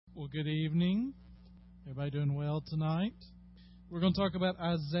good evening. Everybody doing well tonight? We're going to talk about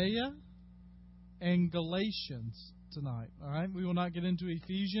Isaiah and Galatians tonight. All right, we will not get into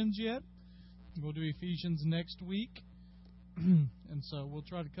Ephesians yet. We'll do Ephesians next week. And so we'll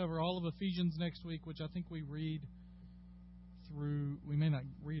try to cover all of Ephesians next week, which I think we read through. We may not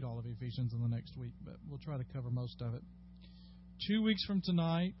read all of Ephesians in the next week, but we'll try to cover most of it. 2 weeks from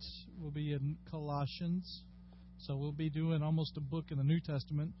tonight, we'll be in Colossians. So we'll be doing almost a book in the New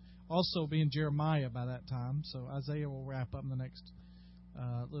Testament. Also be in Jeremiah by that time. So Isaiah will wrap up in the next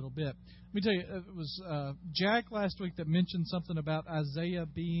little bit. Let me tell you, it was Jack last week that mentioned something about Isaiah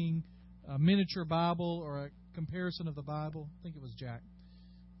being a miniature Bible or a comparison of the Bible. I think it was Jack.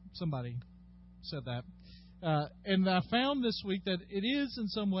 Somebody said that. And I found this week that it is in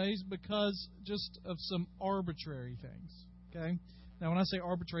some ways because just of some arbitrary things. Okay? Now, when I say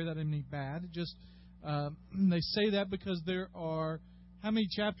arbitrary, that doesn't mean bad. It just... they say that because there are how many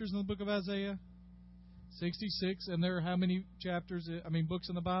chapters in the book of Isaiah? 66. And there are how many books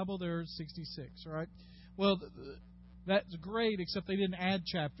in the Bible? There are 66, right? Well, that's great, except they didn't add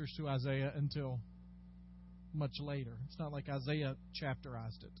chapters to Isaiah until much later. It's not like Isaiah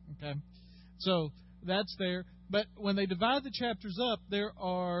chapterized it, okay? So that's there. But when they divide the chapters up, there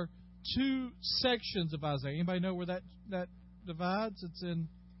are two sections of Isaiah. Anybody know where that divides? It's in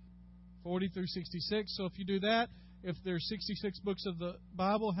 40 through 66. So if you do that, if there's 66 books of the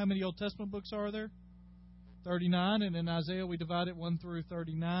Bible, how many Old Testament books are there? 39. And in Isaiah, we divide it 1 through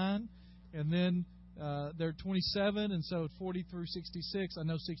 39. And then there are 27. And so 40 through 66. I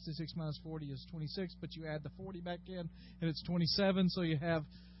know 66 minus 40 is 26, but you add the 40 back in, and it's 27. So you have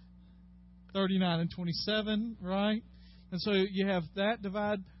 39 and 27, right? And so you have that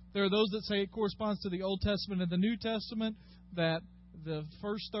divide. There are those that say it corresponds to the Old Testament and the New Testament, that the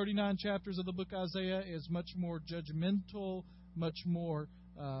first 39 chapters of the book of Isaiah is much more judgmental, much more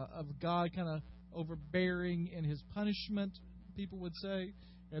of God kind of overbearing in His punishment, people would say.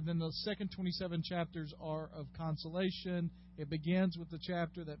 And then the second 27 chapters are of consolation. It begins with the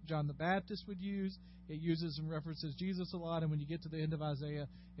chapter that John the Baptist would use. It uses and references Jesus a lot. And when you get to the end of Isaiah,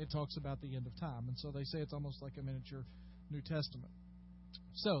 it talks about the end of time. And so they say it's almost like a miniature New Testament.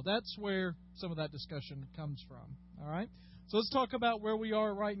 So that's where some of that discussion comes from. All right? So let's talk about where we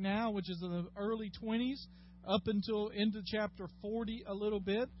are right now, which is in the early 20s, up until into chapter 40 a little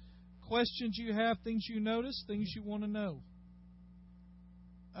bit. Questions you have, things you notice, things you want to know.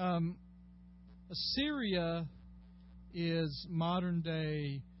 Assyria is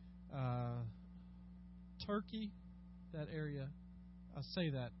modern-day Turkey, that area. I say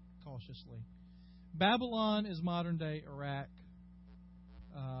that cautiously. Babylon is modern-day Iraq.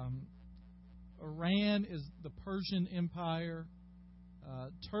 Iran is the Persian Empire.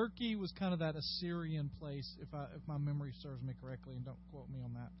 Turkey was kind of that Assyrian place, if my memory serves me correctly, and don't quote me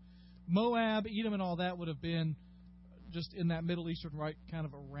on that. Moab, Edom, and all that would have been just in that Middle Eastern, right, kind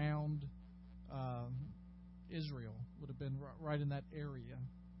of around Israel, would have been right in that area.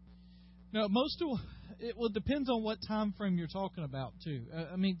 Now, it depends on what time frame you're talking about, too.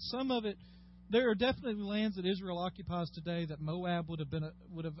 Some of it. There are definitely lands that Israel occupies today that Moab would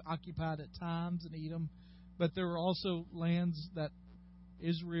have occupied at times, in Edom, but there are also lands that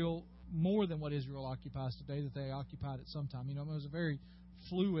Israel, more than what Israel occupies today, that they occupied at some time. It was a very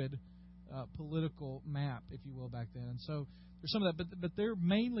fluid political map, if you will, back then. And so there's some of that, but they're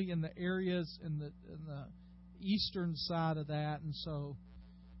mainly in the areas in the eastern side of that, and so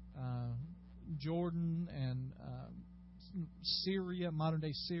Jordan and Syria, modern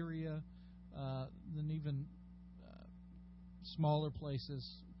day Syria. Then even smaller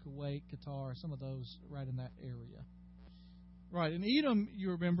places, Kuwait, Qatar, some of those right in that area. Right, and Edom,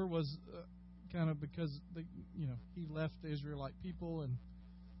 you remember, was kind of because he left the Israelite people and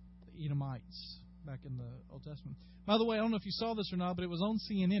the Edomites back in the Old Testament. By the way, I don't know if you saw this or not, but it was on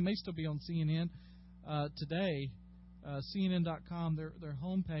CNN. It may still be on CNN today. CNN.com, their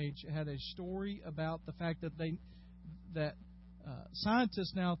homepage had a story about the fact that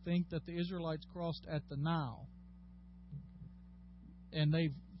scientists now think that the Israelites crossed at the Nile. And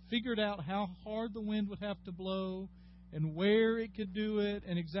they've figured out how hard the wind would have to blow and where it could do it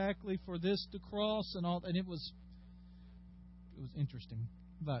and exactly for this to cross and all. And it was interesting.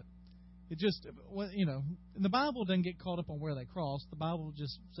 But it just, and the Bible doesn't get caught up on where they crossed. The Bible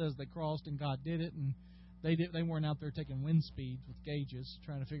just says they crossed and God did it. And they weren't out there taking wind speeds with gauges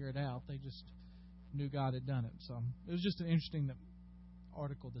trying to figure it out. They just knew God had done it. So it was just an interesting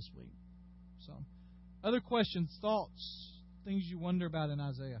article this week. So, other questions, thoughts, things you wonder about in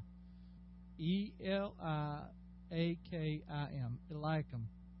Isaiah? Eliakim. Eliakim.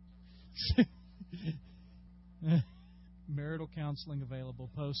 marital counseling available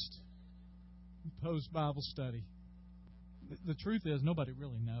post Bible study. The truth is, nobody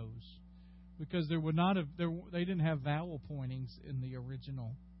really knows, because they didn't have vowel pointings in the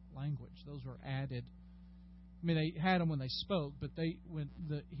original language. Those were added. I mean, they had them when they spoke, but when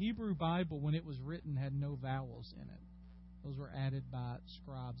the Hebrew Bible, when it was written, had no vowels in it. Those were added by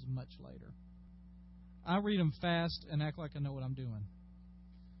scribes much later. I read them fast and act like I know what I'm doing,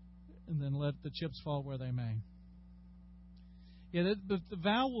 and then let the chips fall where they may. Yeah, the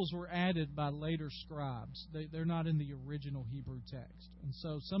vowels were added by later scribes. They're not in the original Hebrew text, and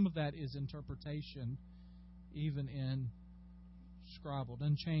so some of that is interpretation, even in Scribble.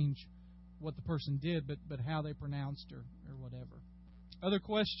 Doesn't change what the person did, but how they pronounced or whatever. Other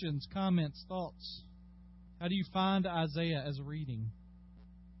questions, comments, thoughts? How do you find Isaiah as a reading?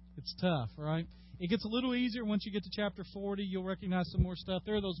 It's tough, right? It gets a little easier once you get to chapter 40. You'll recognize some more stuff.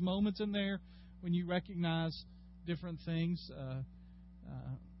 There are those moments in there when you recognize different things.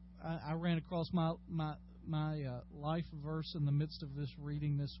 I ran across my life verse in the midst of this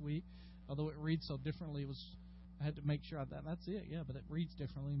reading this week. Although it reads so differently, I had to make sure that's it. Yeah, but it reads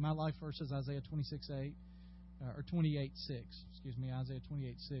differently. My life verse is Isaiah 26:8. Or 28:6, Isaiah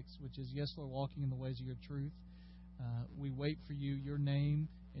 28:6, which is, "Yes, Lord, walking in the ways of your truth. We wait for you. Your name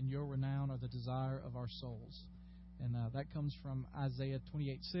and your renown are the desire of our souls." And that comes from Isaiah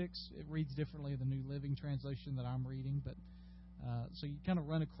 28:6. It reads differently in the New Living Translation that I'm reading, but so you kind of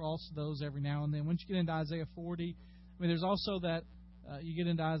run across those every now and then. Once you get into Isaiah 40, I mean, there's also that you get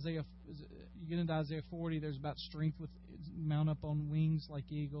into Isaiah 40. There's about strength with mount up on wings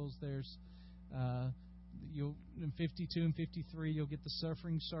like eagles. There's in 52 and 53, you'll get the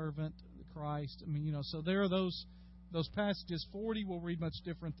suffering servant, Christ. I mean, so there are those passages. 40 will read much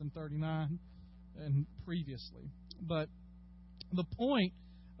different than 39 and previously. But the point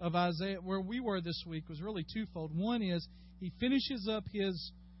of Isaiah, where we were this week, was really twofold. One is he finishes up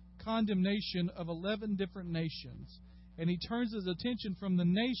his condemnation of 11 different nations, and he turns his attention from the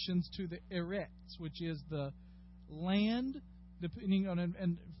nations to the Eretz, which is the land. Depending on,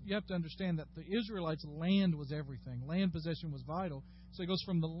 and you have to understand that the Israelites' land was everything. Land possession was vital. So it goes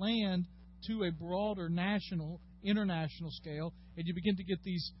from the land to a broader international scale, and you begin to get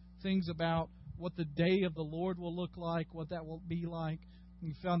these things about what the day of the Lord will look like, what that will be like. And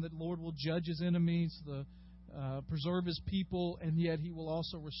you found that the Lord will judge his enemies, preserve his people, and yet he will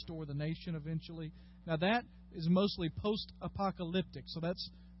also restore the nation eventually. Now that is mostly post-apocalyptic, so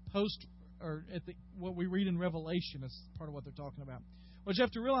that's what we read in Revelation is part of what they're talking about. What you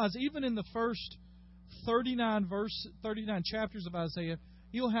have to realize, even in the first 39 chapters of Isaiah,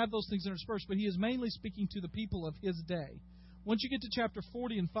 he'll have those things interspersed, but he is mainly speaking to the people of his day. Once you get to chapter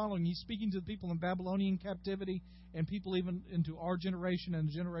 40 and following, he's speaking to the people in Babylonian captivity and people even into our generation and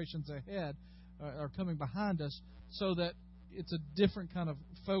the generations ahead are coming behind us, so that it's a different kind of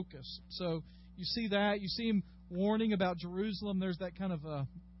focus. So you see that. You see him warning about Jerusalem. There's that kind of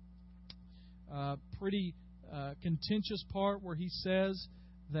pretty contentious part where he says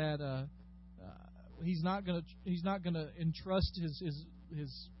that he's not going to entrust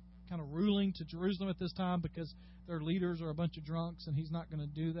his kind of ruling to Jerusalem at this time, because their leaders are a bunch of drunks, and he's not going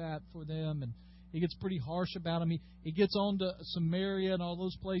to do that for them. And he gets pretty harsh about them. He gets on to Samaria and all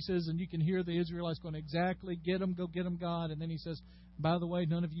those places, and you can hear the Israelites going, "Exactly, get them, go get them, God." And then he says, "By the way,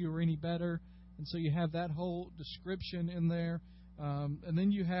 none of you are any better." And so you have that whole description in there, and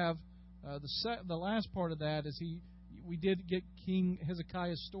then you have the last part of that is we did get King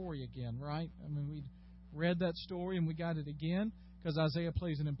Hezekiah's story again, right? I mean, we read that story and we got it again because Isaiah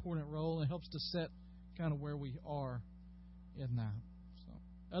plays an important role and helps to set kind of where we are in that. So,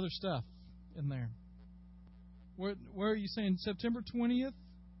 other stuff in there. Where are you saying? September 20th?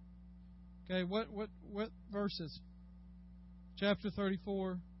 Okay, what verses? Chapter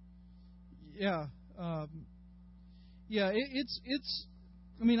 34. Yeah, it's.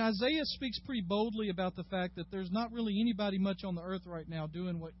 I mean, Isaiah speaks pretty boldly about the fact that there's not really anybody much on the earth right now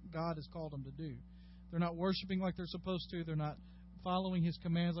doing what God has called them to do. They're not worshiping like they're supposed to. They're not following His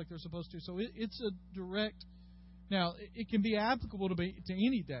commands like they're supposed to. So it's a direct. Now, it can be applicable to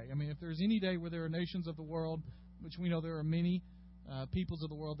any day. I mean, if there's any day where there are nations of the world, which we know there are many peoples of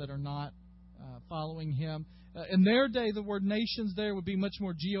the world that are not following Him. In their day, the word nations there would be much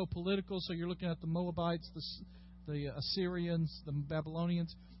more geopolitical. So you're looking at the Moabites, the Assyrians, the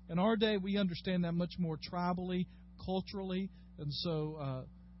Babylonians. In our day, we understand that much more tribally, culturally, and so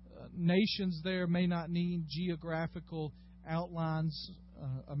nations there may not need geographical outlines.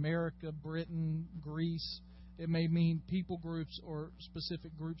 America, Britain, Greece. It may mean people groups or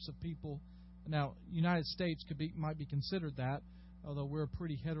specific groups of people. Now, United States might be considered that, although we're a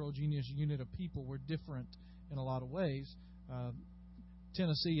pretty heterogeneous unit of people. We're different in a lot of ways.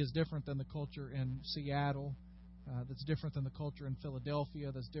 Tennessee is different than the culture in Seattle. That's different than the culture in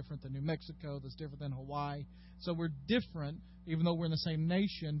Philadelphia. That's different than New Mexico. That's different than Hawaii. So we're different, even though we're in the same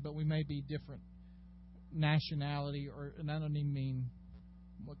nation, but we may be different nationality. And I don't even mean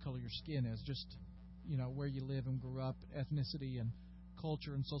what color your skin is, just where you live and grew up, ethnicity and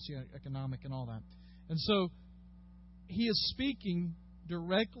culture and socioeconomic and all that. And so he is speaking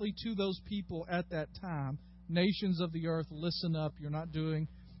directly to those people at that time. Nations of the earth, listen up, you're not doing.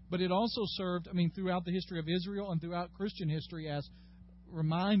 But it also served, throughout the history of Israel and throughout Christian history, as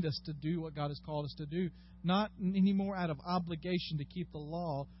remind us to do what God has called us to do, not anymore out of obligation to keep the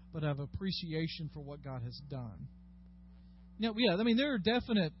law, but out of appreciation for what God has done. Now, there are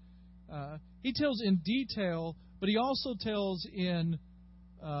definite. He tells in detail, but he also tells in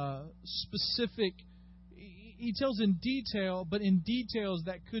specific. He tells in detail, but in details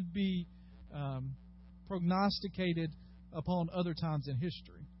that could be prognosticated upon other times in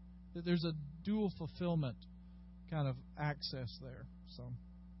history. There's a dual fulfillment kind of access there.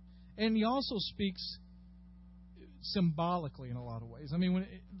 And he also speaks symbolically in a lot of ways. When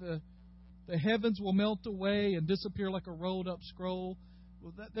the heavens will melt away and disappear like a rolled up scroll,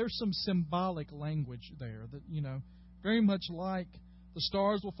 there's some symbolic language there that very much like the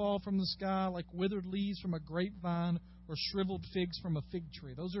stars will fall from the sky like withered leaves from a grapevine or shriveled figs from a fig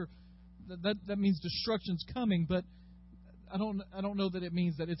tree. That means destruction's coming, but I don't know that it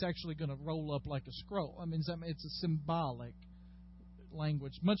means that it's actually going to roll up like a scroll. It's a symbolic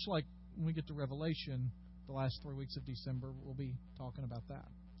language, much like when we get to Revelation, the last 3 weeks of December, we'll be talking about that.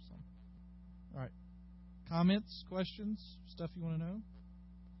 All right. Comments, questions, stuff you want to know?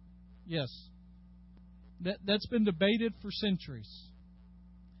 Yes. That's been debated for centuries.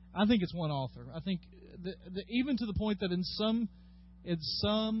 I think it's one author. I think even to the point that in some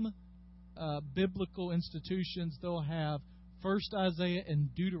biblical institutions they'll have First Isaiah and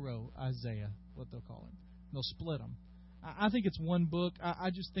Deutero Isaiah, what they'll call it. They'll split them. I think it's one book. I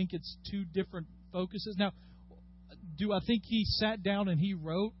just think it's two different focuses. Now, do I think he sat down and he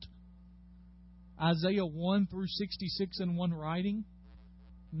wrote Isaiah 1 through 66 in one writing?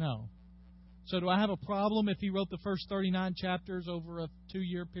 No. So do I have a problem if he wrote the first 39 chapters over a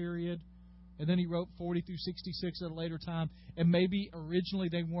 2-year period, and then he wrote 40 through 66 at a later time, and maybe originally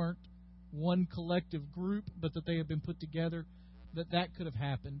they weren't one collective group, but that they have been put together? That could have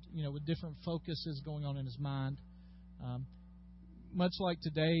happened, with different focuses going on in his mind. Much like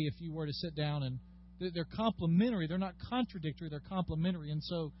today, if you were to sit down and they're complementary, they're not contradictory, they're complementary. And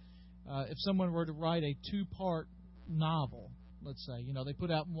so if someone were to write a 2-part novel, let's say, they put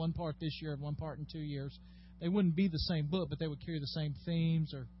out one part this year and one part in 2 years, they wouldn't be the same book, but they would carry the same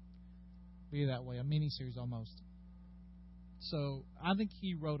themes or be that way, a mini-series almost. So I think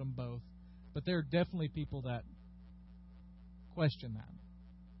he wrote them both, but there are definitely people that question that.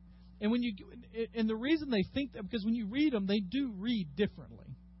 And the reason they think that, because when you read them, they do read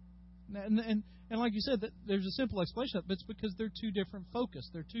differently. And like you said, there's a simple explanation of it, but it's because they're two different focus.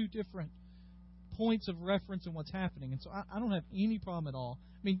 They're two different points of reference in what's happening. And so I don't have any problem at all.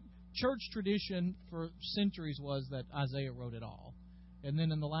 Church tradition for centuries was that Isaiah wrote it all. And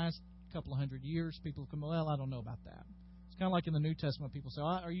then in the last couple of hundred years, people come, well, I don't know about that. It's kind of like in the New Testament, people say,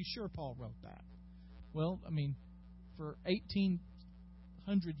 are you sure Paul wrote that? Well, for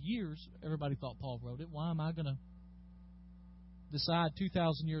 1,800 years, everybody thought Paul wrote it. Why am I going to decide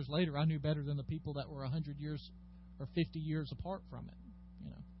 2,000 years later I knew better than the people that were 100 years or 50 years apart from it?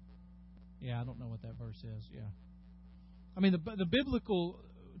 Yeah, I don't know what that verse is. Yeah. The biblical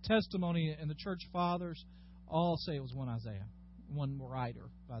testimony and the church fathers all say it was one Isaiah, one writer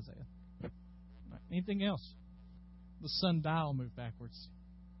of Isaiah. Right. Anything else? The sundial moved backwards.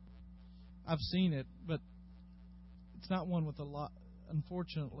 I've seen it, but it's not one with a lot.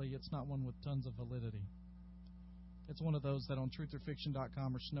 Unfortunately, it's not one with tons of validity. It's one of those that on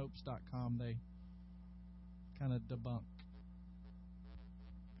trutherfiction.com or Snopes.com they kind of debunk.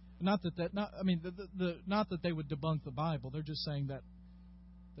 Not that they would debunk the Bible. They're just saying that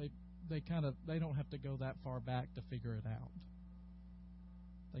they don't have to go that far back to figure it out.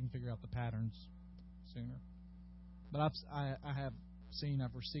 They can figure out the patterns sooner. But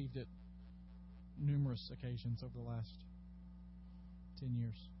I've received it numerous occasions over the last 10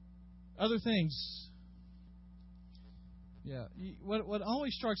 years. Other things. Yeah. What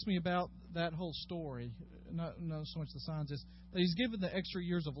always strikes me about that whole story, not so much the signs, is that he's given the extra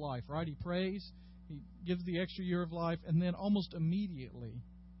years of life, right? He prays, he gives the extra year of life, and then almost immediately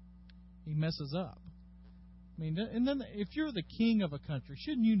he messes up. mean, and then if you're the king of a country,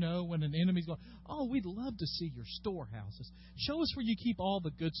 shouldn't you know when an enemy's going, oh, we'd love to see your storehouses. Show us where you keep all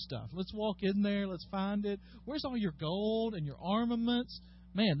the good stuff. Let's walk in there. Let's find it. Where's all your gold and your armaments?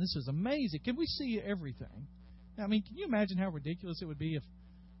 Man, this is amazing. Can we see everything? I mean, can you imagine how ridiculous it would be if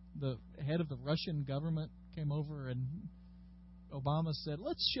the head of the Russian government came over and Obama said,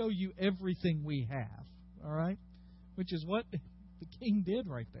 let's show you everything we have, all right? Which is what the king did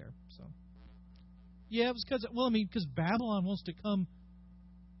right there. So, yeah, it was because Babylon wants to come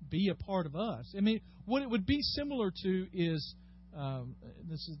be a part of us. I mean, what it would be similar to is,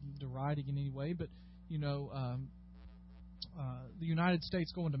 this is deriding in any way, but, the United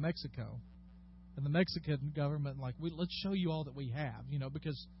States going to Mexico. And the Mexican government, let's show you all that we have,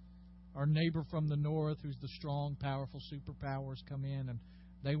 because our neighbor from the north, who's the strong, powerful superpowers, come in and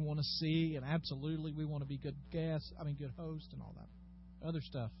they want to see, and absolutely we want to be good good host and all that. Other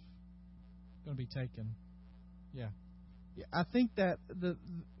stuff going to be taken. Yeah. I think that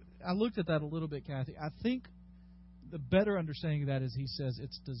I looked at that a little bit, Kathy. I think the better understanding of that is he says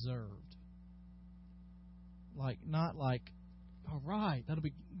it's deserved. Not all right, that'll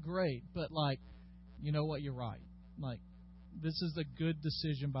be great, but you know what, you're right. This is a good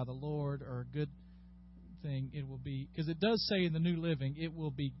decision by the Lord, or a good thing it will be, because it does say in the New Living, it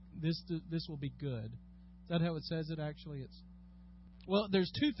will be this will be good. Is that how it says it? Actually,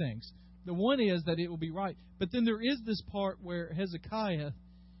 there's two things. The one is that it will be right, but then there is this part where Hezekiah,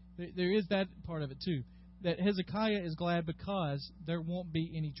 there is that part of it too, that Hezekiah is glad because there won't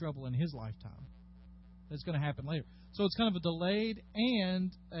be any trouble in his lifetime. That's going to happen later. So it's kind of a delayed,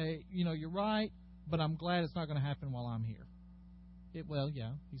 and you're right, but I'm glad it's not going to happen while I'm here.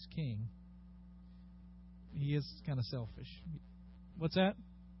 He's king. He is kind of selfish. What's that?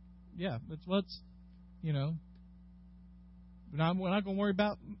 Yeah, we're not going to worry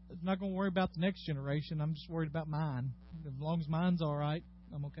about the next generation. I'm just worried about mine. As long as mine's all right,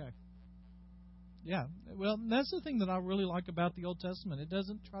 I'm okay. Yeah, well, that's the thing that I really like about the Old Testament. It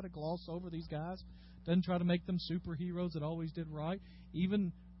doesn't try to gloss over these guys. It doesn't try to make them superheroes that always did right.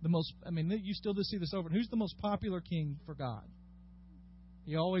 Even you still just see this over. Who's the most popular king for God?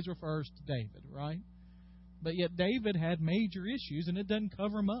 He always refers to David, right? But yet David had major issues, and it doesn't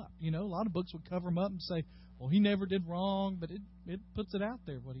cover him up. A lot of books would cover him up and say, well, he never did wrong, but it puts it out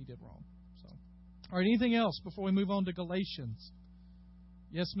there what he did wrong. So, all right, anything else before we move on to Galatians?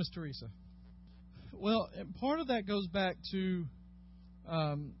 Yes, Miss Teresa. Well, part of that goes back to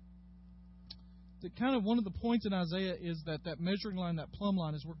the kind of one of the points in Isaiah is that measuring line, that plumb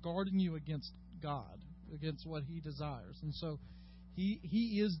line, is we're guarding you against God, against what He desires. And so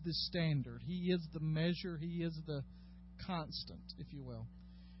He is the standard. He is the measure. He is the constant, if you will.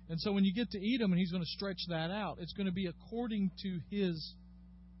 And so when you get to Edom and He's going to stretch that out, it's going to be according to His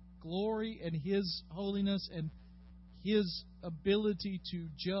glory and His holiness and His ability to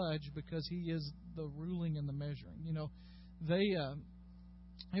judge, because He is the ruling and the measuring.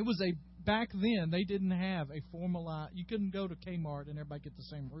 Back then, they didn't have a formalized... You couldn't go to Kmart and everybody get the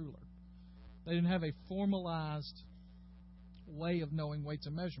same ruler. They didn't have a formalized way of knowing weights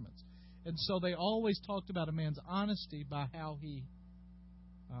and measurements. And so they always talked about a man's honesty by how he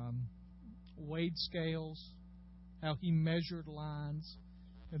weighed scales, how he measured lines.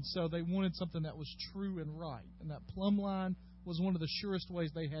 And so they wanted something that was true and right. And that plumb line was one of the surest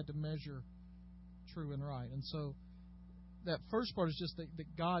ways they had to measure true and right. And so that first part is just that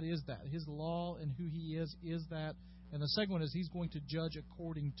God is that. His law and who He is that. And the second one is He's going to judge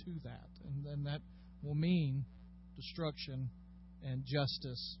according to that. And then that will mean destruction and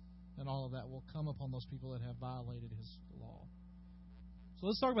justice, and all of that will come upon those people that have violated His law. So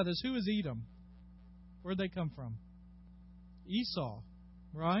let's talk about this. Who is Edom? Where'd they come from? Esau,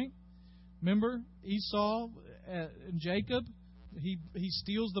 right? Remember Esau and Jacob? He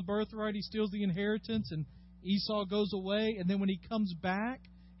steals the birthright. He steals the inheritance, and Esau goes away, and then when he comes back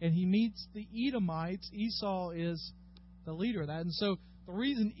and he meets the Edomites, Esau is the leader of that. And so the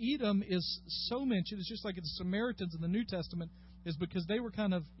reason Edom is so mentioned, it's just like it's Samaritans in the New Testament, is because they were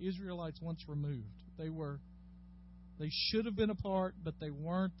kind of Israelites once removed. They should have been a part, but they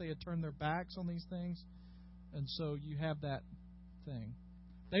weren't. They had turned their backs on these things. And so you have that thing.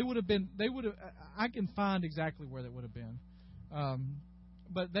 I can find exactly where they would have been.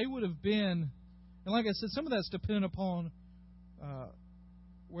 But they would have been... And like I said, some of that's dependent upon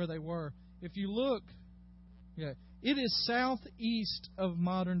where they were. If you look, it is southeast of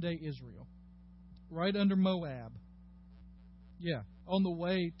modern-day Israel, right under Moab. Yeah, on the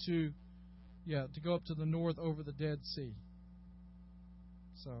way to go up to the north over the Dead Sea.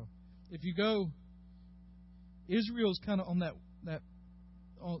 So, if you go, Israel's kind of on that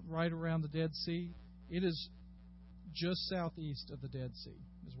right around the Dead Sea. It is just southeast of the Dead Sea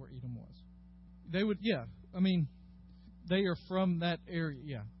is where Edom was. They would, yeah. I mean, they are from that area,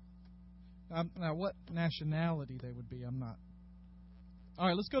 yeah. Now, what nationality they would be, I'm not. All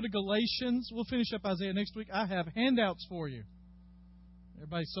right, let's go to Galatians. We'll finish up Isaiah next week. I have handouts for you.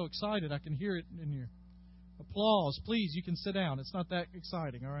 Everybody's so excited. I can hear it in your applause. Please, you can sit down. It's not that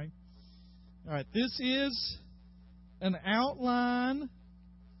exciting, all right? All right, this is an outline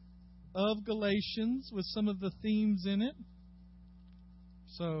of Galatians with some of the themes in it.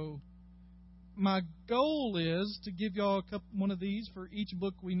 So my goal is to give y'all one of these for each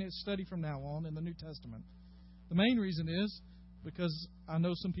book we study from now on in the New Testament. The main reason is because I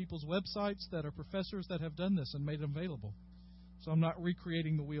know some people's websites that are professors that have done this and made it available. So I'm not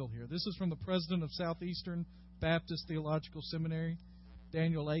recreating the wheel here. This is from the president of Southeastern Baptist Theological Seminary,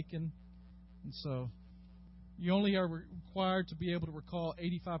 Daniel Aiken. And so you only are required to be able to recall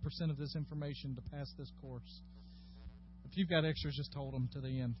 85% of this information to pass this course. If you've got extras, just hold them to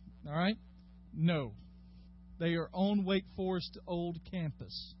the end. All right? No. They are on Wake Forest old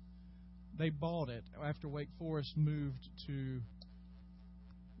campus. They bought it after Wake Forest moved to...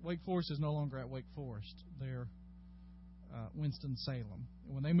 Wake Forest is no longer at Wake Forest. They're Winston-Salem.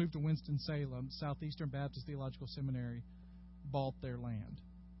 And when they moved to Winston-Salem, Southeastern Baptist Theological Seminary bought their land.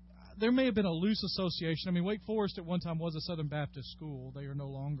 There may have been a loose association. I mean, Wake Forest at one time was a Southern Baptist school. They are no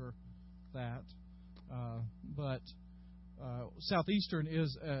longer that. But Southeastern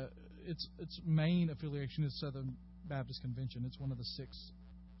is its main affiliation is Southern Baptist Convention. It's one of the 6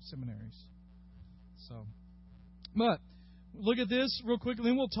 seminaries. So, but look at this real quickly.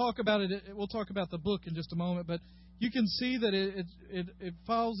 Then we'll talk about it. We'll talk about the book in just a moment. But you can see that it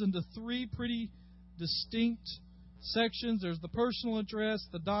falls into 3 pretty distinct sections. There's the personal address,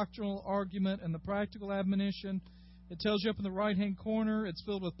 the doctrinal argument, and the practical admonition. It tells you up in the right-hand corner, it's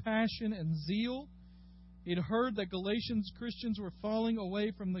filled with passion and zeal. It heard that Galatians Christians were falling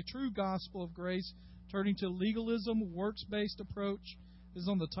away from the true gospel of grace, turning to legalism, works-based approach. This is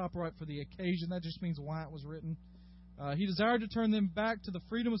on the top right for the occasion. That just means why it was written. He desired to turn them back to the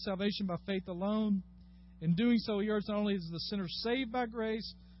freedom of salvation by faith alone. In doing so, he urged not only is the sinner saved by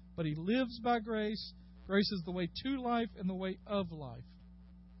grace, but he lives by grace. Grace is the way to life and the way of life.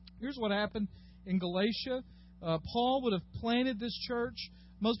 Here's what happened in Galatia. Paul would have planted this church.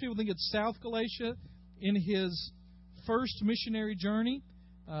 Most people think it's South Galatia in his first missionary journey.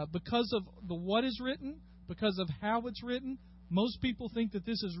 Because of what is written, because of how it's written, most people think that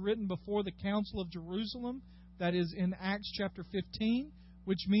this is written before the Council of Jerusalem. That is in Acts chapter 15,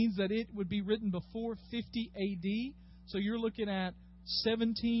 which means that it would be written before 50 A.D. So you're looking at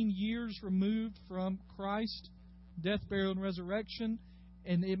 17 years removed from Christ's death, burial, and resurrection,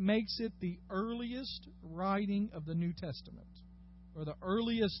 and it makes it the earliest writing of the New Testament, or the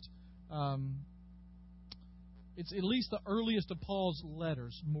earliest. It's at least the earliest of Paul's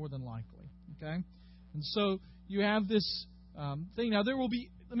letters, more than likely. Okay, and so you have this thing. Now there will be.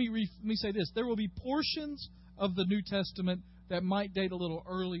 Let me say this. There will be portions of the New Testament that might date a little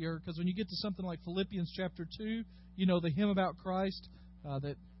earlier, because when you get to something like Philippians chapter 2, you know, the hymn about Christ,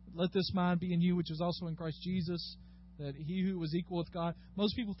 that let this mind be in you, which is also in Christ Jesus, that he who was equal with God.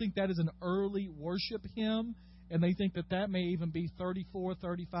 Most people think that is an early worship hymn, and they think that that may even be 34,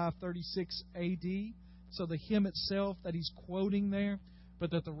 35, 36 A.D., so the hymn itself that he's quoting there,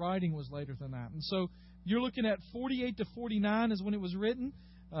 but that the writing was later than that. And so you're looking at 48 to 49 is when it was written.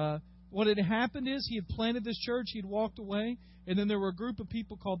 What had happened is he had planted this church, he had walked away, and then there were a group of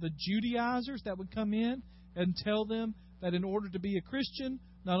people called the Judaizers that would come in and tell them that in order to be a Christian,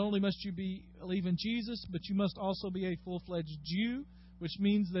 not only must you believe in Jesus, but you must also be a full-fledged Jew, which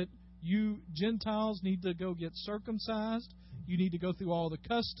means that you Gentiles need to go get circumcised. You need to go through all the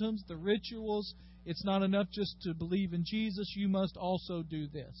customs, the rituals. It's not enough just to believe in Jesus. You must also do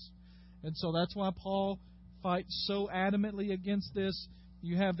this. And so that's why Paul fights so adamantly against this.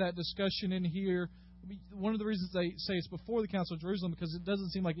 You have that discussion in here. One of the reasons they say it's before the Council of Jerusalem, because it doesn't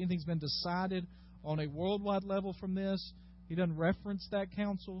seem like anything's been decided on a worldwide level from this. He doesn't reference that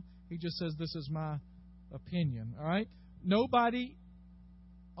council. He just says, this is my opinion. All right? Nobody,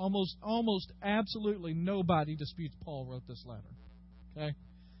 almost absolutely nobody disputes Paul wrote this letter. Okay?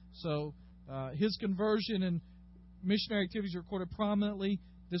 So his conversion and missionary activities are recorded prominently.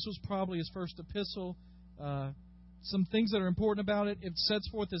 This was probably his first epistle. Some things that are important about it: it sets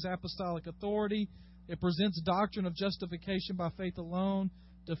forth his apostolic authority. It presents doctrine of justification by faith alone.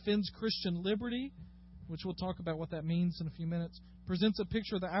 Defends Christian liberty, which we'll talk about what that means in a few minutes. Presents a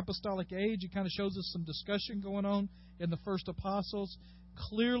picture of the apostolic age. It kind of shows us some discussion going on in the first apostles.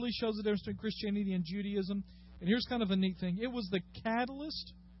 Clearly shows the difference between Christianity and Judaism. And here's kind of a neat thing. It was the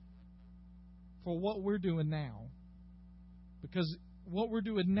catalyst for what we're doing now. Because what we're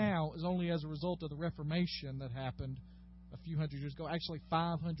doing now is only as a result of the Reformation that happened a few hundred years ago. Actually,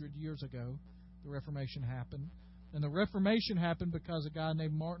 500 years ago, the Reformation happened. And the Reformation happened because a guy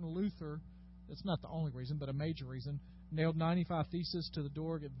named Martin Luther, that's not the only reason, but a major reason, nailed 95 Theses to the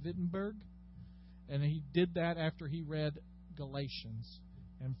door at Wittenberg. And he did that after he read Galatians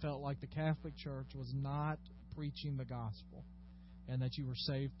and felt like the Catholic Church was not preaching the gospel and that you were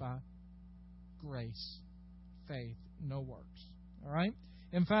saved by grace, faith, no works. All right?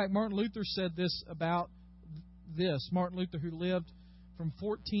 In fact, Martin Luther said this about this. Martin Luther, who lived from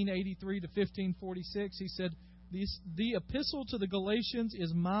 1483 to 1546, he said, "The epistle to the Galatians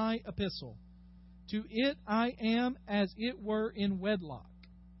is my epistle. To it I am as it were in wedlock.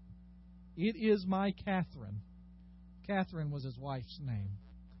 It is my Catherine." Catherine was his wife's name.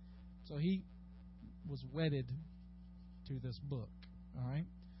 So he was wedded to this book. All right?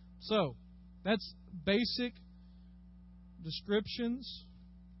 So, that's basic descriptions.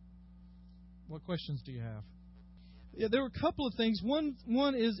 What questions do you have? Yeah, there were a couple of things. One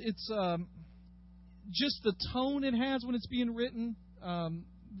is it's just the tone it has when it's being written.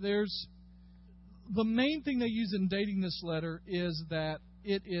 There's the main thing they use in dating this letter is that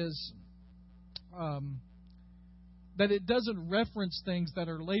it is that it doesn't reference things that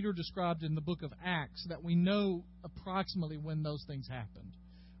are later described in the book of Acts, that we know approximately when those things happened.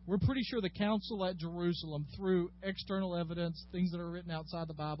 We're pretty sure the council at Jerusalem, through external evidence, things that are written outside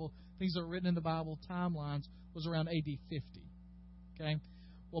the Bible, things that are written in the Bible, timelines, was around AD 50. Okay?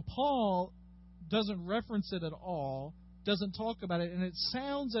 Well, Paul doesn't reference it at all, doesn't talk about it, and it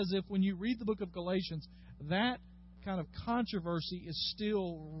sounds as if when you read the book of Galatians, that kind of controversy is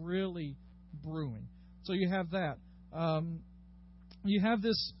still really brewing. So you have that. You have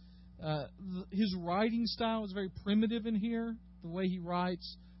this, his writing style is very primitive in here, the way he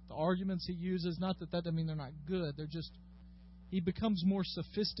writes, the arguments he uses. Not that doesn't mean they're not good, they're just, he becomes more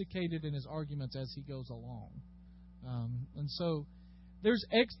sophisticated in his arguments as he goes along. And so there's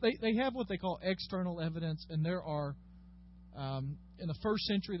they have what they call external evidence, and there are, in the first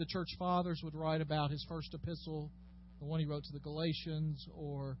century, the church fathers would write about his first epistle, the one he wrote to the Galatians,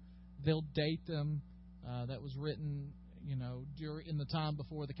 or they'll date them. That was written, in the time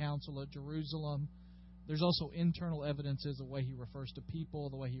before the council at Jerusalem. There's also internal evidences, the way he refers to people,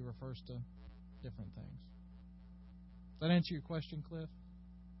 the way he refers to different things. Does that answer your question, Cliff?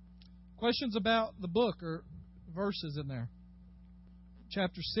 Questions about the book or verses in there?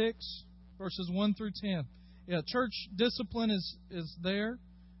 Chapter 6, verses 1 through 10. Yeah, church discipline is there.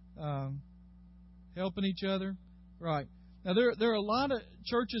 Helping each other. Right. Now, there are a lot of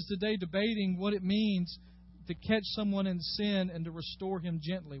churches today debating what it means to catch someone in sin and to restore him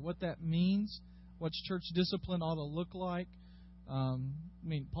gently. What that means, what church discipline ought to look like.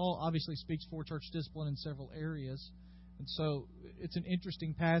 Paul obviously speaks for church discipline in several areas. And so it's an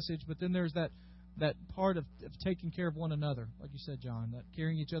interesting passage. But then there's that part of taking care of one another, like you said, John, that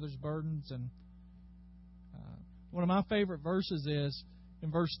carrying each other's burdens. And one of my favorite verses is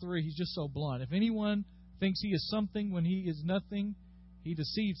in verse 3. He's just so blunt. If anyone thinks he is something when he is nothing, he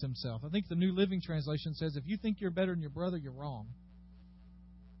deceives himself. I think the New Living Translation says, if you think you're better than your brother, you're wrong.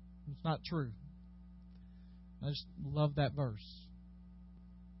 It's not true. I just love that verse.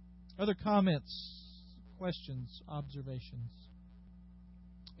 Other comments, questions, observations?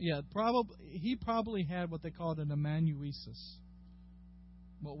 Yeah, he probably had what they called an amanuensis.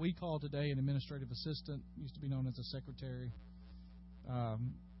 What we call today an administrative assistant, used to be known as a secretary.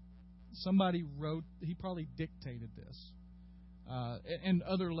 Somebody wrote, he probably dictated this, and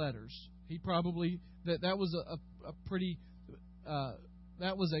other letters. He probably that was a pretty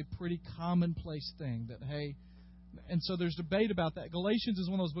commonplace thing. That hey, and so there's debate about that. Galatians is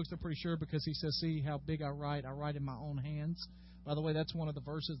one of those books they're pretty sure because he says, "See how big I write in my own hands." By the way, that's one of the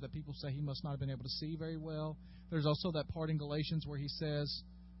verses that people say he must not have been able to see very well. There's also that part in Galatians where he says,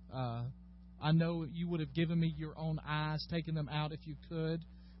 "I know you would have given me your own eyes, taken them out if you could."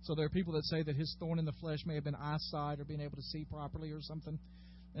 So there are people that say that his thorn in the flesh may have been eyesight or being able to see properly or something.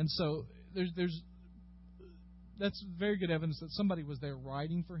 And so that's very good evidence that somebody was there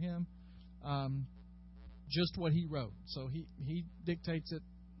writing for him just what he wrote. So he dictates it,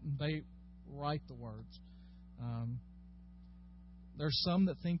 and they write the words. There's some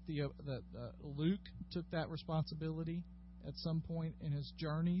that think that Luke took that responsibility at some point in his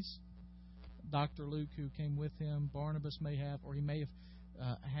journeys. Dr. Luke, who came with him, Barnabas may have, or he may have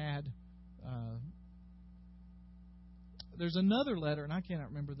had. There's another letter, and I cannot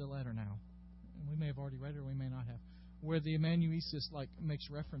remember the letter now. And we may have already read it, or we may not have, where the amanuensis makes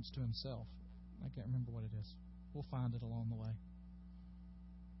reference to himself. I can't remember what it is. We'll find it along the way.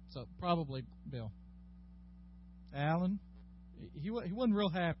 So probably Bill. Alan? he wasn't real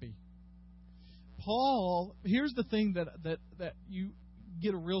happy. Paul, here's the thing that you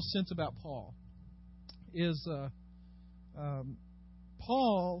get a real sense about Paul is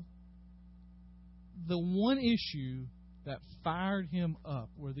Paul, the one issue that fired him up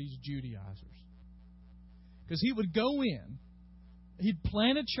were these Judaizers. Because he would go in, he'd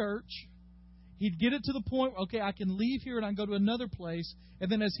plant a church, he'd get it to the point, okay, I can leave here and I can go to another place.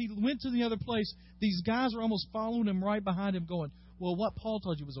 And then as he went to the other place, these guys are almost following him right behind him going, well, what Paul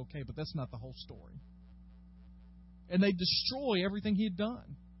told you was okay, but that's not the whole story. And they destroy everything he had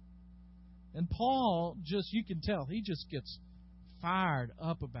done. And Paul, you can tell, he just gets fired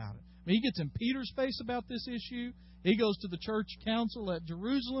up about it. I mean, he gets in Peter's face about this issue. He goes to the church council at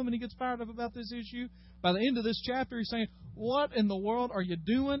Jerusalem and he gets fired up about this issue. By the end of this chapter, he's saying, what in the world are you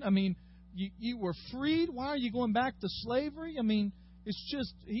doing? I mean, you were freed. Why are you going back to slavery? I mean, it's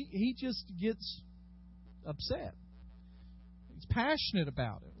just, he just gets upset. He's passionate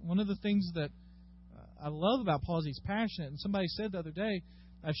about it. One of the things that I love about Paul is he's passionate. And somebody said the other day,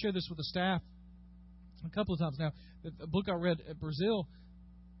 I've shared this with the staff a couple of times now, the book I read at Brazil.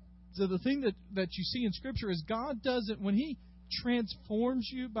 So the thing that you see in Scripture is God doesn't, when He transforms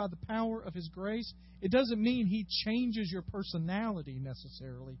you by the power of His grace, it doesn't mean He changes your personality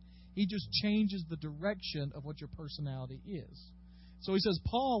necessarily. He just changes the direction of what your personality is. So he says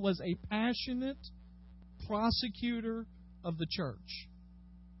Paul was a passionate prosecutor of the church.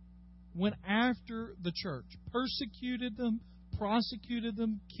 Went after the church, persecuted them, prosecuted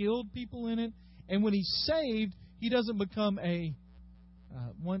them, killed people in it. And when he's saved, he doesn't become a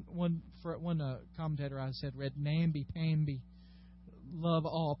one commentator I said read namby-pamby, love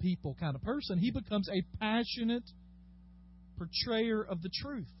all people kind of person. He becomes a passionate portrayer of the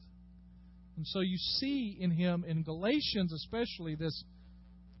truth. And so you see in him, in Galatians especially, this,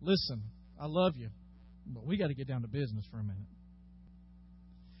 listen, I love you, but we got to get down to business for a minute.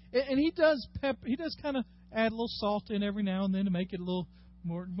 And he does kind of add a little salt in every now and then to make it a little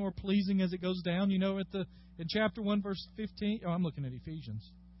more pleasing as it goes down. You know, in chapter 1, verse 15. Oh, I'm looking at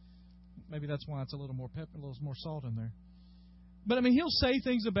Ephesians. Maybe that's why it's a little more a little more salt in there. But I mean, he'll say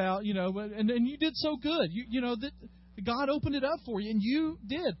things about, you know, and you did so good. You know that God opened it up for you, and you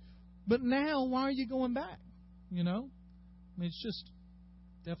did. But now, why are you going back? You know, I mean, it's just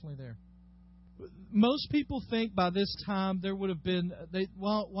definitely there. Most people think by this time there would have been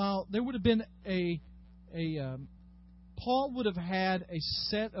while there would have been Paul would have had a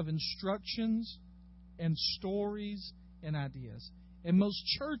set of instructions and stories and ideas. And most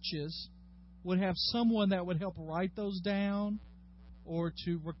churches would have someone that would help write those down or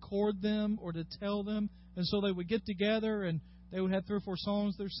to record them or to tell them. And so they would get together and they would have 3 or 4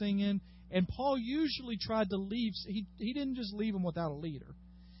 songs they're singing. And Paul usually tried to leave. He didn't just leave them without a leader.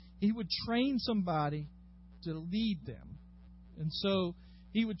 He would train somebody to lead them. And so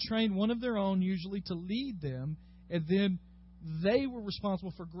he would train one of their own usually to lead them. And then they were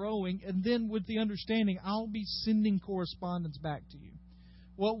responsible for growing. And then with the understanding, I'll be sending correspondence back to you.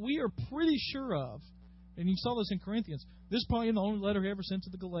 What we are pretty sure of, and you saw this in Corinthians, this is probably the only letter he ever sent to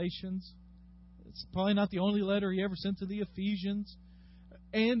the Galatians. It's probably not the only letter he ever sent to the Ephesians.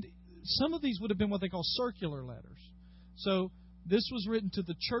 And some of these would have been what they call circular letters. So this was written to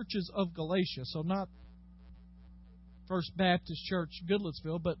the churches of Galatia. So not First Baptist Church,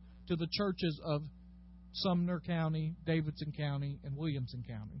 Goodlettsville, but to the churches of Sumner County, Davidson County, and Williamson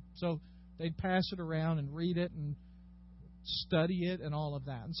County. So they'd pass it around and read it and study it and all of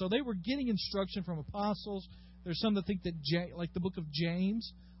that. And so they were getting instruction from apostles. There's some that think that, like the book of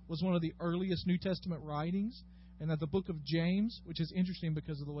James, was one of the earliest New Testament writings, and that the book of James, which is interesting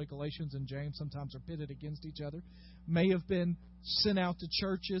because of the way Galatians and James sometimes are pitted against each other, may have been sent out to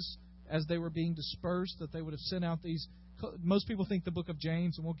churches as they were being dispersed, that they would have sent out these. Most people think the book of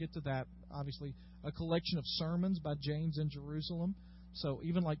James, and we'll get to that, obviously, a collection of sermons by James in Jerusalem. So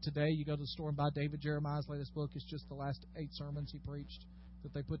even like today, you go to the store and buy David Jeremiah's latest book. It's just the last 8 sermons he preached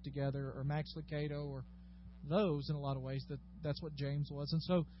that they put together, or Max Lucado, or those in a lot of ways. That's what James was. And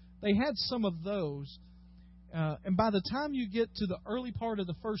so they had some of those. And by the time you get to the early part of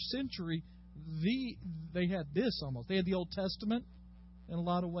the first century, they had this almost. They had the Old Testament in a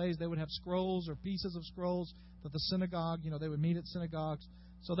lot of ways. They would have scrolls or pieces of scrolls that the synagogue, they would meet at synagogues.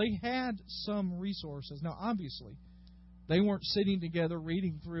 So they had some resources. Now, obviously, they weren't sitting together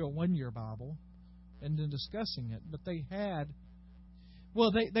reading through a one-year Bible and then discussing it. But they had,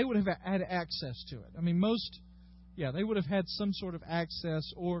 they would have had access to it. I mean, they would have had some sort of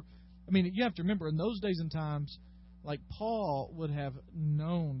access. Or, I mean, you have to remember, in those days and times, like Paul would have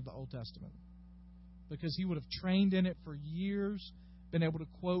known the Old Testament because he would have trained in it for years, been able to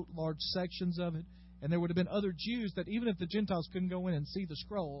quote large sections of it. And there would have been other Jews that even if the Gentiles couldn't go in and see the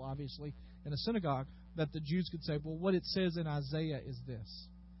scroll, obviously, in a synagogue, that the Jews could say, well, what it says in Isaiah is this.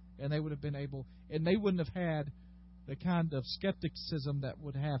 And they would have been able, and they wouldn't have had the kind of skepticism that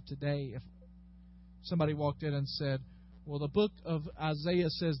would have today if somebody walked in and said, well, the book of Isaiah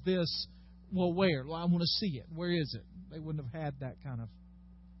says this. Well, where? Well, I want to see it. Where is it? They wouldn't have had that kind of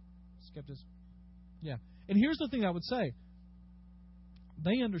skepticism. Yeah. And here's the thing I would say.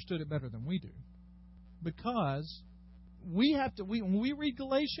 They understood it better than we do. Because when we read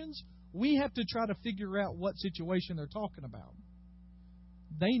Galatians, we have to try to figure out what situation they're talking about.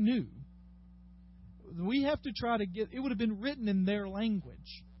 They knew. We have to try to it would have been written in their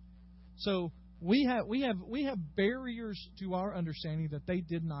language. So we have barriers to our understanding that they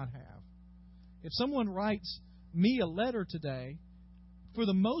did not have. If someone writes me a letter today, for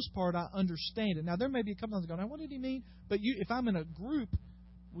the most part I understand it. Now there may be a couple of times going, what did he mean? But if I'm in a group,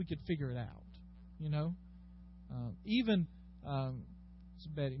 we could figure it out. You know, even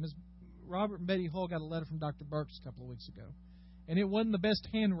Miss Robert and Betty Hull got a letter from Dr. Burks a couple of weeks ago, and it wasn't the best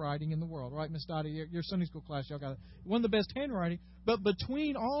handwriting in the world, right, Miss Dottie? Your Sunday school class, y'all got it. It wasn't the best handwriting, but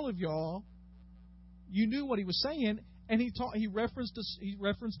between all of y'all, you knew what he was saying, and he referenced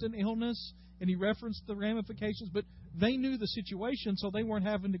an illness, and he referenced the ramifications, but they knew the situation, so they weren't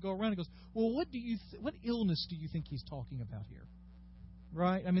having to go around and go, well, what illness do you think he's talking about here?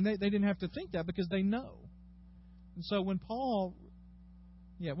 Right? I mean, they didn't have to think that because they know. And so when Paul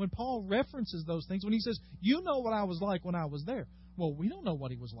references those things, when he says, you know what I was like when I was there. Well, we don't know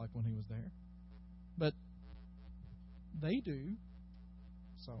what he was like when he was there. But they do.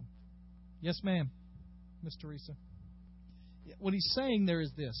 So, yes, ma'am, Miss Teresa. What he's saying there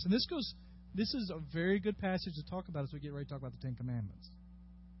is this. And this is a very good passage to talk about as we get ready to talk about the Ten Commandments.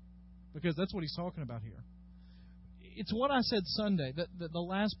 Because that's what he's talking about here. It's what I said Sunday, the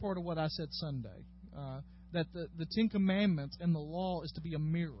last part of what I said Sunday, that the Ten Commandments and the law is to be a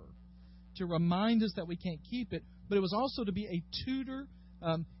mirror, to remind us that we can't keep it, but it was also to be a tutor.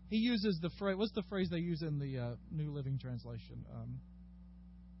 He uses the phrase, what's the phrase they use in the New Living Translation?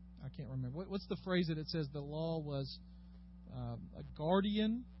 I can't remember. What's the phrase that it says the law was a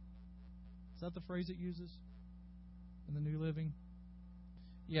guardian? Is that the phrase it uses in the New Living?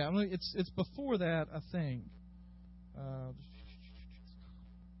 Yeah, I mean, it's before that, I think.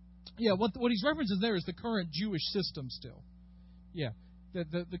 What he's referencing there is the current Jewish system still. Yeah,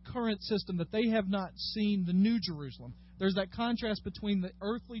 the current system that they have not seen the New Jerusalem. There's that contrast between the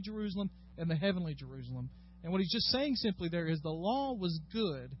earthly Jerusalem and the heavenly Jerusalem. And what he's just saying simply there is the law was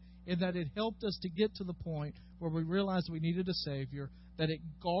good in that it helped us to get to the point where we realized we needed a Savior, that it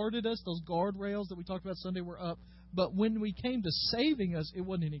guarded us. Those guardrails that we talked about Sunday were up. But when we came to saving us, it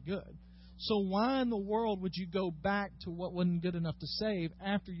wasn't any good. So why in the world would you go back to what wasn't good enough to save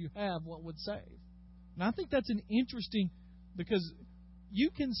after you have what would save? And I think that's an interesting, because you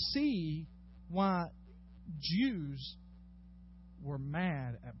can see why Jews were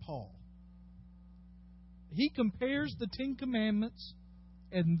mad at Paul. He compares the Ten Commandments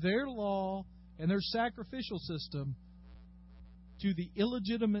and their law and their sacrificial system to the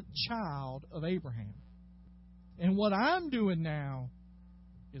illegitimate child of Abraham. And what I'm doing now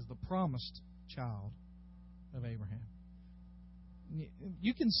is the promised child of Abraham.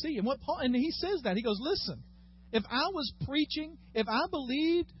 You can see, and he says that. He goes, listen, if I was preaching, if I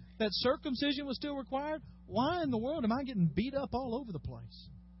believed that circumcision was still required, why in the world am I getting beat up all over the place?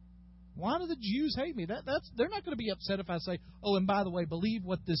 Why do the Jews hate me? They're not going to be upset if I say, oh, and by the way, believe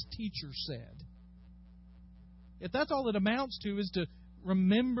what this teacher said. If that's all it amounts to is to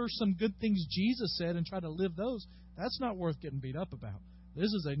remember some good things Jesus said and try to live those, that's not worth getting beat up about.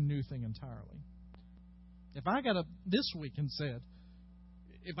 This is a new thing entirely. If I got up this week and said,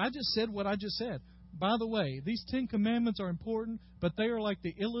 if I just said what I just said, by the way, these 10 commandments are important, but they are like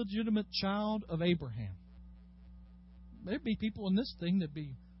the illegitimate child of Abraham. There'd be people in this thing that'd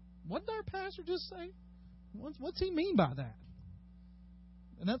be, what did our pastor just say? What's he mean by that?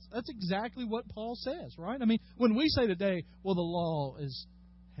 And that's exactly what Paul says, right? I mean, when we say today, well, the law is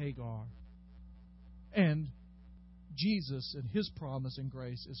Hagar, and Jesus and His promise and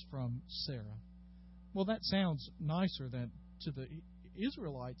grace is from Sarah. Well, that sounds nicer than to the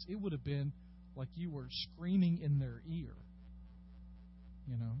Israelites. It would have been like you were screaming in their ear.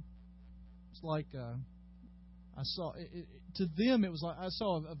 You know, it's like I saw. To them, it was like I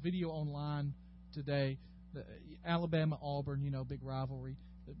saw a video online today. Alabama Auburn, big rivalry.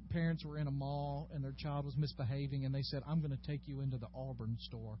 The parents were in a mall and their child was misbehaving, and they said, "I'm going to take you into the Auburn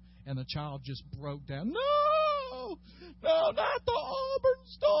store," and the child just broke down. No, not the Auburn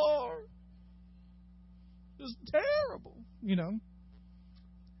store. It was terrible,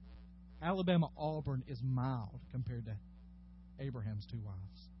 Alabama Auburn is mild compared to Abraham's 2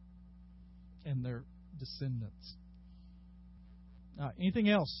 wives and their descendants. Anything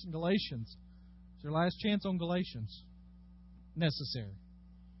else? Galatians. It's your last chance on Galatians. Necessary.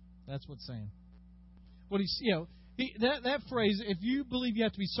 That's what's saying. What that phrase, if you believe you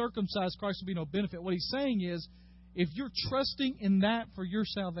have to be circumcised, Christ will be no benefit. What he's saying is, if you're trusting in that for your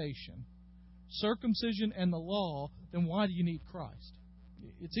salvation, circumcision and the law, then why do you need Christ?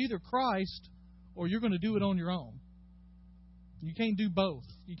 It's either Christ or you're going to do it on your own. You can't do both.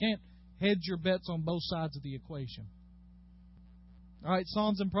 You can't hedge your bets on both sides of the equation. All right,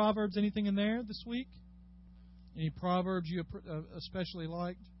 Psalms and Proverbs, anything in there this week? Any Proverbs you especially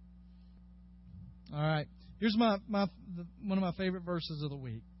liked? All right, here's one of my favorite verses of the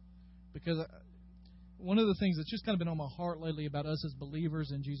week, because one of the things that's just kind of been on my heart lately about us as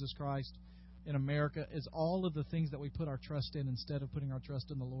believers in Jesus Christ in America is all of the things that we put our trust in instead of putting our trust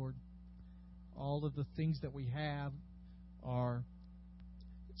in the Lord. All of the things that we have are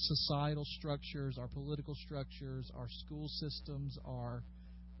societal structures, our political structures, our school systems, our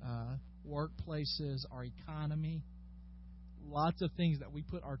workplaces, our economy. Lots of things that we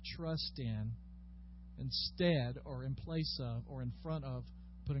put our trust in instead or in place of or in front of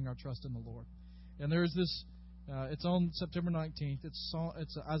putting our trust in the Lord. And there's this, it's on September 19th.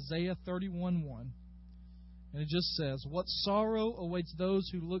 It's Isaiah 31:1. And it just says, "What sorrow awaits those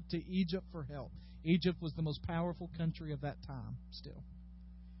who look to Egypt for help." Egypt was the most powerful country of that time still.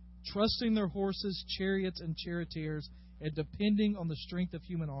 "Trusting their horses, chariots, and charioteers, and depending on the strength of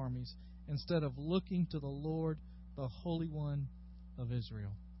human armies, instead of looking to the Lord, the Holy One of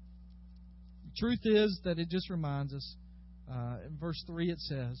Israel." The truth is that it just reminds us, in verse 3 it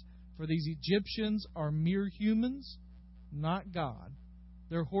says, "For these Egyptians are mere humans, not God.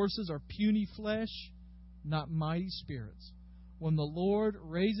 Their horses are puny flesh, not mighty spirits. When the Lord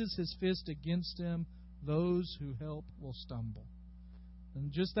raises his fist against them, those who help will stumble."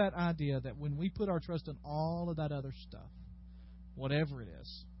 And just that idea that when we put our trust in all of that other stuff, whatever it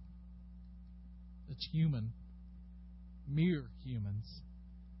is, it's human, mere humans,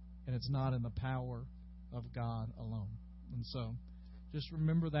 and it's not in the power of God alone. And so, just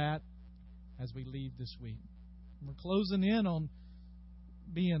remember that as we leave this week. We're closing in on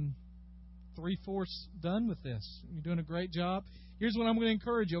being 3/4 done with this. You're doing a great job. Here's what I'm going to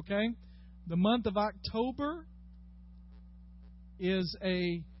encourage you, okay? The month of October is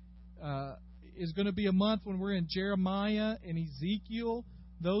going to be a month when we're in Jeremiah and Ezekiel.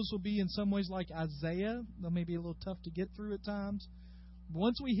 Those will be in some ways like Isaiah. They may be a little tough to get through at times.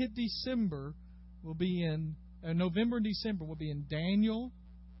 Once we hit December, we'll be in November and December. We'll be in Daniel,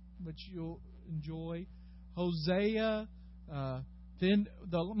 which you'll enjoy. Hosea. Then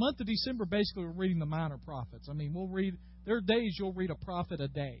the month of December, basically, we're reading the minor prophets. I mean, there are days you'll read a prophet a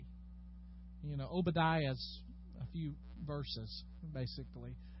day. Obadiah's a few verses,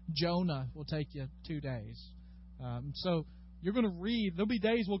 basically. Jonah will take you 2 days. So you're going to read. There'll be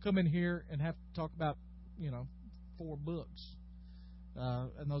days we'll come in here and have to talk about, 4 books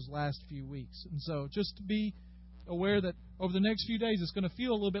in those last few weeks. And so just to be aware that over the next few days, it's going to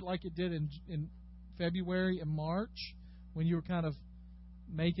feel a little bit like it did in February and March when you were kind of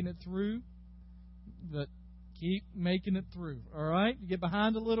making it through. But keep making it through, all right? You get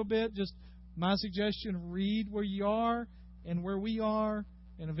behind a little bit, just my suggestion, read where you are and where we are,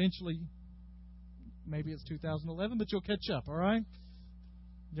 and eventually, maybe it's 2011, but you'll catch up, all right?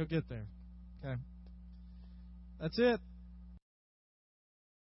 You'll get there. Okay. That's it.